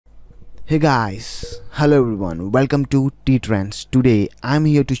Hey guys, hello everyone, welcome to Trends. Today I'm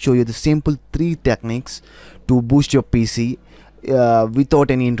here to show you the simple 3 techniques to boost your PC without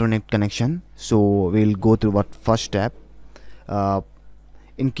any internet connection. So we'll go through what first step. Uh,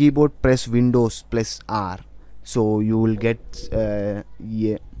 in keyboard press Windows plus R, so you will get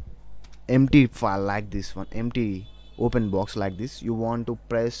empty file like this one, empty open box like this. You want to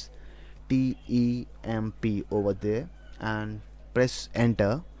press TEMP over there and press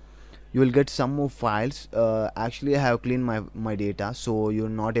enter. You will get some more files. Actually I have cleaned my data, so you're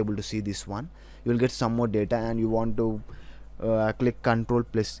not able to see this one. You will get some more data and you want to click Ctrl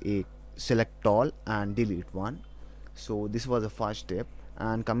plus A, select all and delete one. So this was the first step.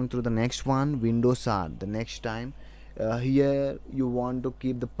 And coming through the next one, Windows R, the next time, here you want to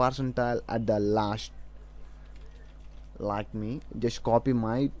keep the percentile at the last. Like me, just copy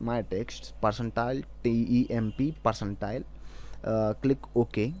my text, percentile, TEMP, percentile, click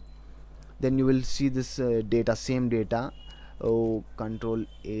OK. Then you will see this data, same data. Control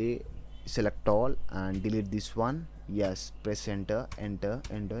A, select all and delete this one. Yes, press enter, enter.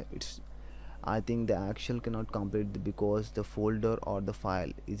 It's, I think the actual cannot complete because the folder or the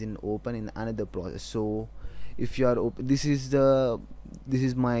file is in open in another process. So if you are this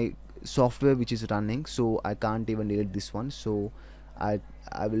is my software which is running, so I can't even delete this one. So I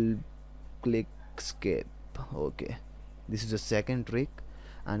will click escape. Okay, this is the second trick.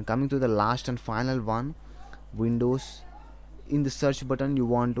 And coming to the last and final one, Windows, in the search button you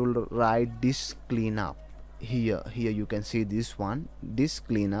want to write disk cleanup. Here you can see this one, disk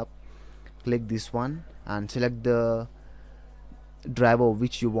cleanup. Click this one and select the driver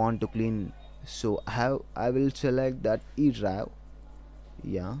which you want to clean. So I will select that E drive.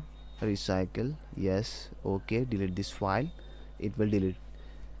 Yeah, recycle. Yes, okay, delete this file. It will delete.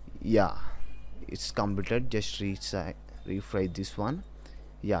 Yeah, it's completed. Just refresh this one.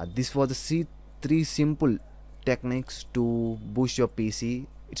 Yeah, this was the three simple techniques to boost your PC.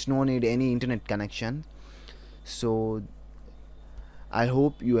 It's no need any internet connection. So I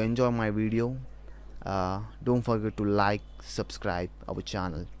hope you enjoy my video. Don't forget to like, subscribe our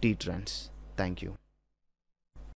channel Trends. Thank you.